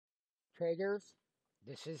Traders,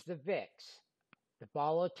 this is the VIX, the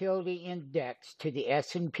volatility index to the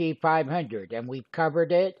S&P 500, and we've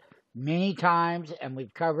covered it many times, and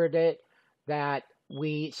we've covered it that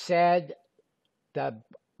we said the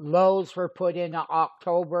lows were put in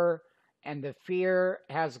October, and the fear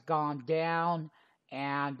has gone down,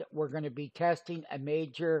 and we're going to be testing a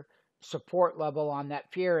major support level on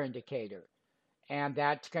that fear indicator, and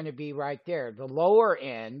that's going to be right there. The lower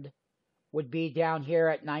end would be down here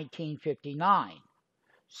at 1959.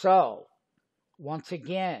 So, once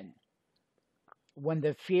again, when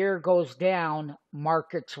the fear goes down,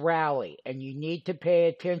 markets rally, and you need to pay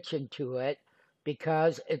attention to it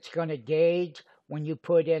because it's going to gauge when you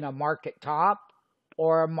put in a market top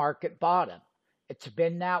or a market bottom. It's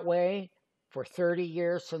been that way for 30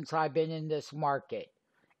 years since I've been in this market,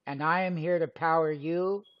 and I am here to power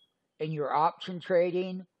you in your option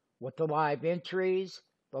trading with the live entries,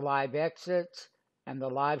 the live exits, and the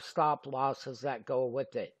live stop losses that go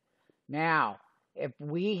with it. Now, if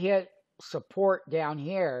we hit support down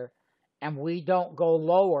here and we don't go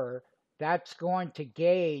lower, that's going to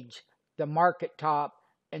gauge the market top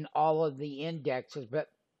in all of the indexes. But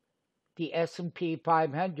the S&P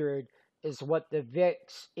 500 is what the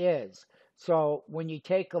VIX is. So when you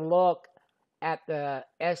take a look at the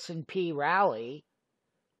S&P rally,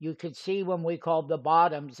 you can see when we called the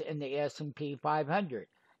bottoms in the S&P 500,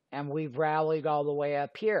 and we've rallied all the way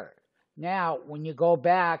up here. Now, when you go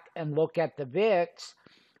back and look at the VIX,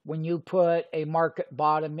 when you put a market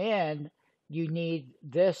bottom in, you need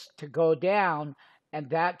this to go down, and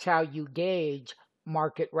that's how you gauge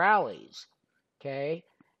market rallies, okay?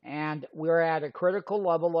 And we're at a critical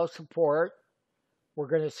level of support. We're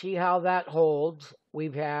going to see how that holds.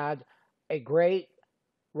 We've had a great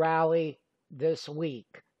rally this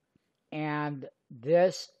week, and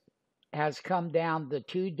this has come down the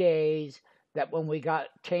 2 days that when we got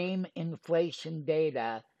tame inflation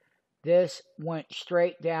data, this went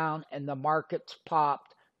straight down and the markets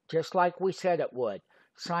popped just like we said it would.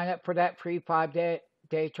 Sign up for that free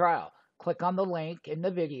 5-day trial. Click on the link in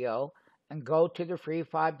the video and go to the free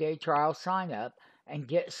 5-day trial sign up and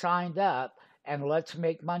get signed up, and let's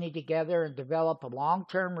make money together and develop a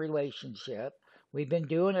long-term relationship. We've been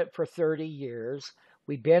doing it for 30 years.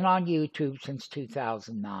 We've been on YouTube since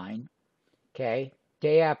 2009, okay?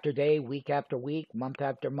 Day after day, week after week, month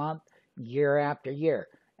after month, year after year.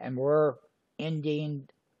 And we're ending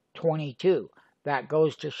 22. That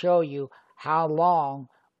goes to show you how long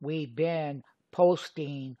we've been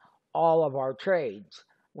posting all of our trades.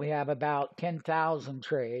 We have about 10,000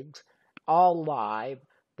 trades, all live.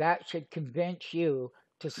 That should convince you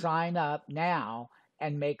to sign up now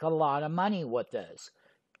and make a lot of money with this.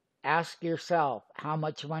 Ask yourself how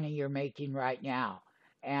much money you're making right now.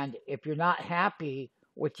 And if you're not happy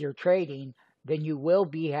with your trading, then you will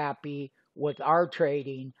be happy with our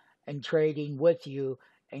trading and trading with you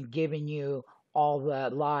and giving you all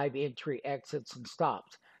the live entry exits and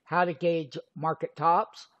stops. How to gauge market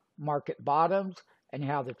tops, market bottoms, and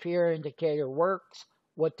how the fear indicator works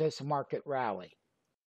with this market rally.